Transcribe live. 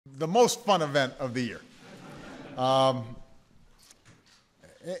the most fun event of the year, at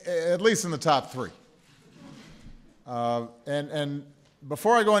least in the top three. And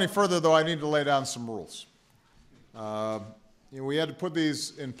before I go any further, though, I need to lay down some rules. We had to put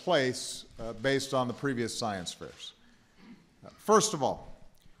these in place based on the previous science fairs. First of all,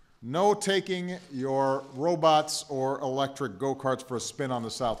 no taking your robots or electric go-karts for a spin on the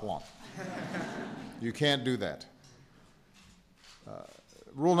South Lawn. You can't do that.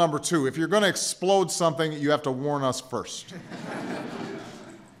 Rule number 2, if you're going to explode something, you have to warn us first.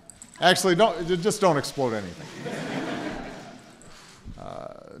 Actually, just don't explode anything.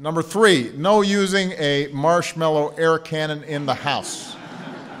 Number 3, no using a marshmallow air cannon in the house.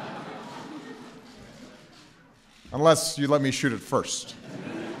 Unless you let me shoot it first.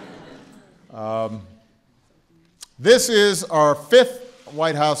 This is our 5th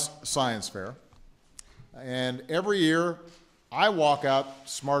White House Science Fair, and every year I walk out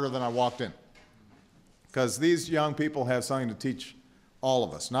smarter than I walked in, because these young people have something to teach all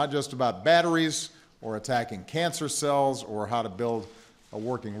of us, not just about batteries or attacking cancer cells or how to build a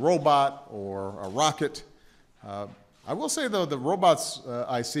working robot or a rocket. I will say, though, the robots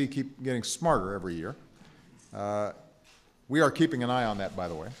I see keep getting smarter every year. We are keeping an eye on that, by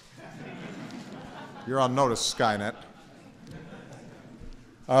the way. You're on notice, Skynet.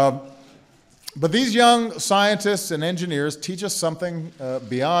 But these young scientists and engineers teach us something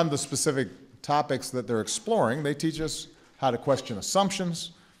beyond the specific topics that they're exploring. They teach us how to question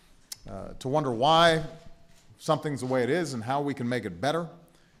assumptions, to wonder why something's the way it is and how we can make it better.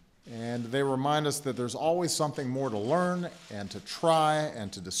 And they remind us that there's always something more to learn and to try and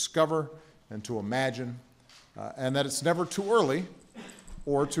to discover and to imagine, and that it's never too early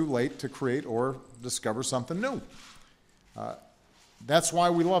or too late to create or discover something new. That's why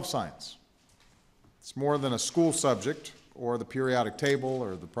we love science. It's more than a school subject or the periodic table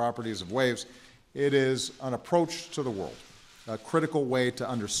or the properties of waves. It is an approach to the world, a critical way to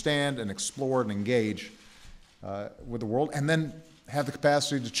understand and explore and engage with the world, and then have the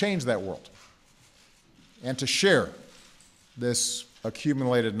capacity to change that world and to share this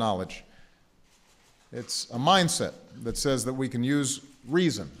accumulated knowledge. It's a mindset that says that we can use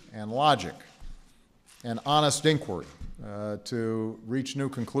reason and logic and honest inquiry to reach new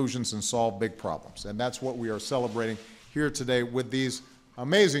conclusions and solve big problems. And that's what we are celebrating here today with these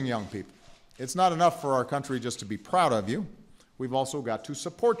amazing young people. It's not enough for our country just to be proud of you. We've also got to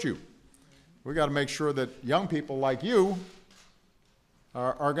support you. We've got to make sure that young people like you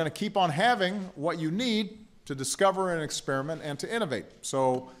are going to keep on having what you need to discover and experiment and to innovate.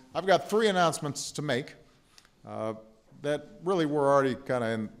 So I've got 3 announcements to make that really were already kind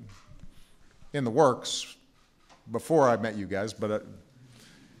of in the works before I met you guys, but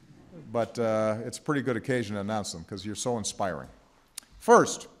it's a pretty good occasion to announce them because you're so inspiring.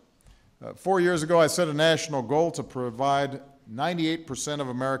 First, 4 years ago I set a national goal to provide 98% of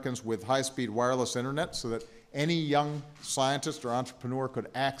Americans with high-speed wireless internet so that any young scientist or entrepreneur could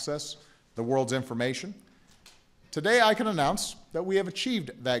access the world's information. Today I can announce that we have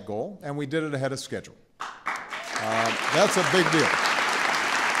achieved that goal, and we did it ahead of schedule. That's a big deal.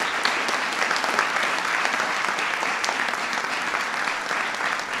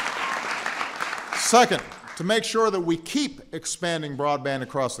 Second, to make sure that we keep expanding broadband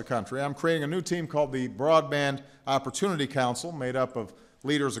across the country, I'm creating a new team called the Broadband Opportunity Council, made up of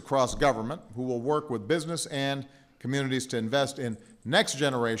leaders across government who will work with business and communities to invest in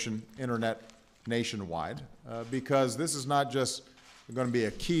next-generation internet nationwide, because this is not just going to be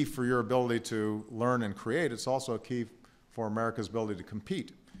a key for your ability to learn and create, it's also a key for America's ability to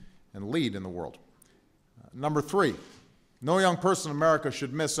compete and lead in the world. Number 3, no young person in America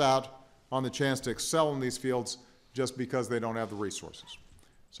should miss out on the chance to excel in these fields just because they don't have the resources.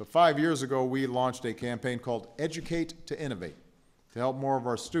 So 5 years ago, we launched a campaign called Educate to Innovate to help more of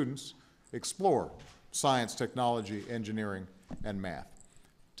our students explore science, technology, engineering, and math.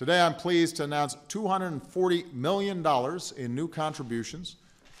 Today, I'm pleased to announce $240 million in new contributions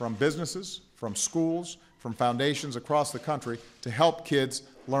from businesses, from schools, from foundations across the country to help kids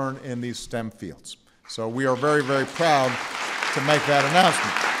learn in these STEM fields. So we are very, very proud to make that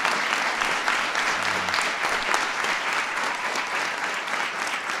announcement.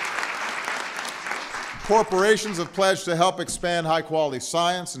 Corporations have pledged to help expand high-quality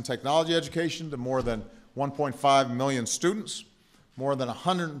science and technology education to more than 1.5 million students. More than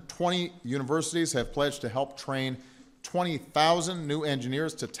 120 universities have pledged to help train 20,000 new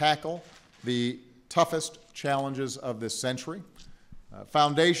engineers to tackle the toughest challenges of this century.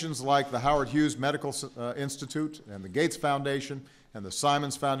 Foundations like the Howard Hughes Medical Institute and the Gates Foundation and the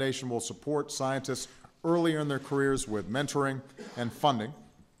Simons Foundation will support scientists earlier in their careers with mentoring and funding.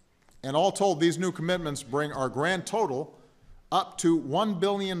 And all told, these new commitments bring our grand total up to $1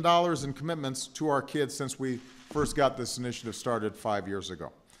 billion in commitments to our kids since we first got this initiative started 5 years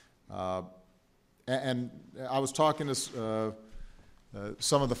ago. And I was talking to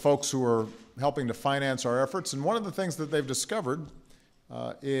some of the folks who are helping to finance our efforts, and one of the things that they've discovered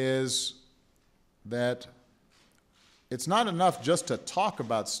is that it's not enough just to talk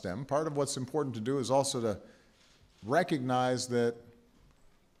about STEM. Part of what's important to do is also to recognize that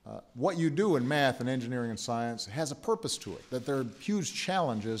what you do in math and engineering and science has a purpose to it, that there are huge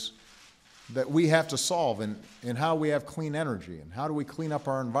challenges that we have to solve in how we have clean energy, and how do we clean up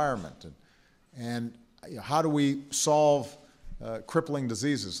our environment, and how do we solve crippling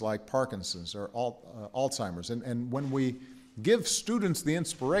diseases like Parkinson's or Alzheimer's. And when we give students the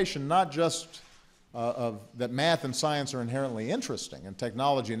inspiration, not just that math and science are inherently interesting, and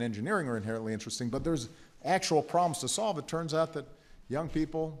technology and engineering are inherently interesting, but there's actual problems to solve, it turns out that young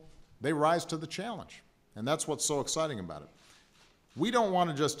people, they rise to the challenge. And that's what's so exciting about it. We don't want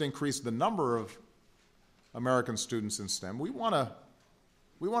to just increase the number of American students in STEM. We want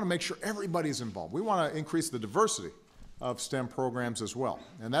to make sure everybody's involved. We want to increase the diversity of STEM programs as well.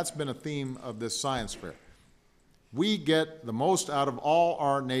 And that's been a theme of this science fair. We get the most out of all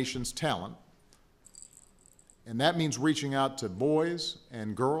our nation's talent, and that means reaching out to boys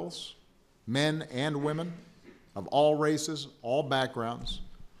and girls, men and women of all races, all backgrounds.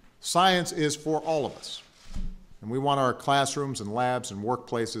 Science is for all of us. And we want our classrooms and labs and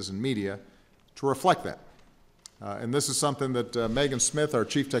workplaces and media to reflect that. And this is something that Megan Smith, our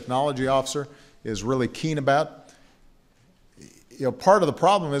Chief Technology Officer, is really keen about. You know, part of the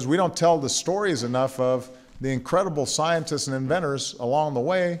problem is we don't tell the stories enough of the incredible scientists and inventors along the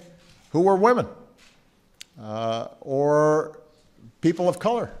way who were women or people of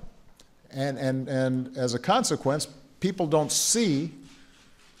color. And as a consequence, people don't see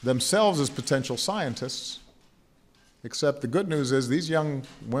themselves as potential scientists, except the good news is these young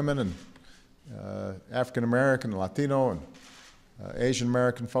women and African American, Latino, and Asian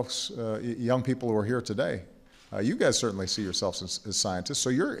American folks, young people who are here today, you guys certainly see yourselves as scientists, so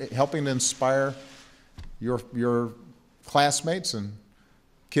you're helping to inspire your classmates and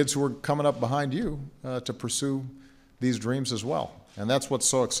kids who are coming up behind you to pursue these dreams as well. And that's what's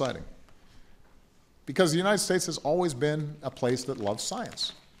so exciting. Because the United States has always been a place that loves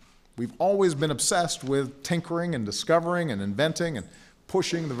science. We've always been obsessed with tinkering and discovering and inventing and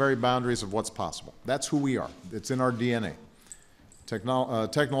pushing the very boundaries of what's possible. That's who we are. It's in our DNA.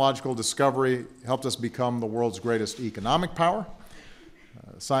 Technological discovery helped us become the world's greatest economic power.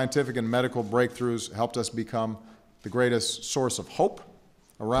 Scientific and medical breakthroughs helped us become the greatest source of hope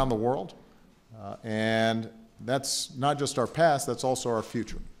around the world. And that's not just our past, that's also our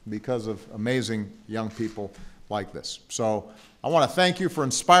future, because of amazing young people like this. So I want to thank you for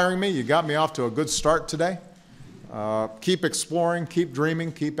inspiring me. You got me off to a good start today. Keep exploring, keep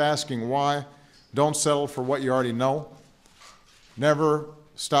dreaming, keep asking why. Don't settle for what you already know. Never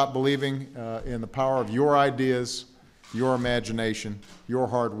stop believing in the power of your ideas, your imagination, your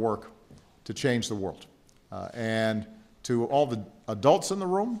hard work to change the world. And to all the adults in the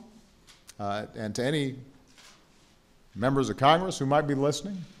room, and to any members of Congress who might be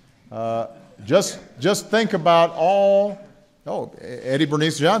listening, just think about all. Eddie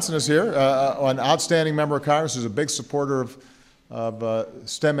Bernice Johnson is here, an outstanding member of Congress who's a big supporter of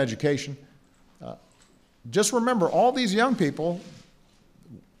STEM education. Just remember all these young people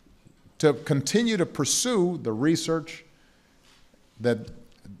to continue to pursue the research that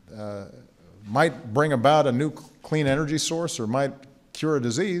might bring about a new clean energy source or might cure a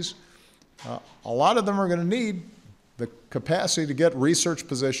disease. A lot of them are going to need the capacity to get research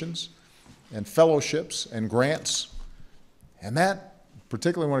positions and fellowships and grants. And that,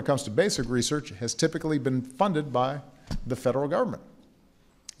 particularly when it comes to basic research, has typically been funded by the federal government.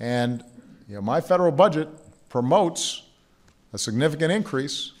 And my federal budget promotes a significant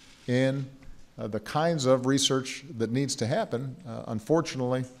increase in the kinds of research that needs to happen.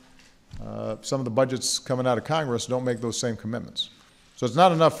 Unfortunately, some of the budgets coming out of Congress don't make those same commitments. So it's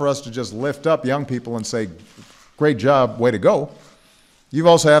not enough for us to just lift up young people and say, great job, way to go. You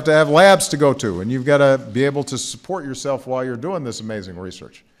also have to have labs to go to, and you've got to be able to support yourself while you're doing this amazing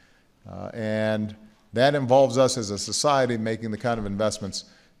research. And that involves us as a society making the kind of investments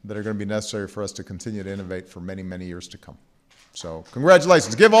that are going to be necessary for us to continue to innovate for many, many years to come. So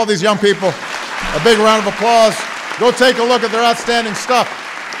congratulations. Give all these young people a big round of applause. Go take a look at their outstanding stuff.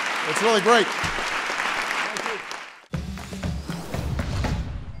 It's really great.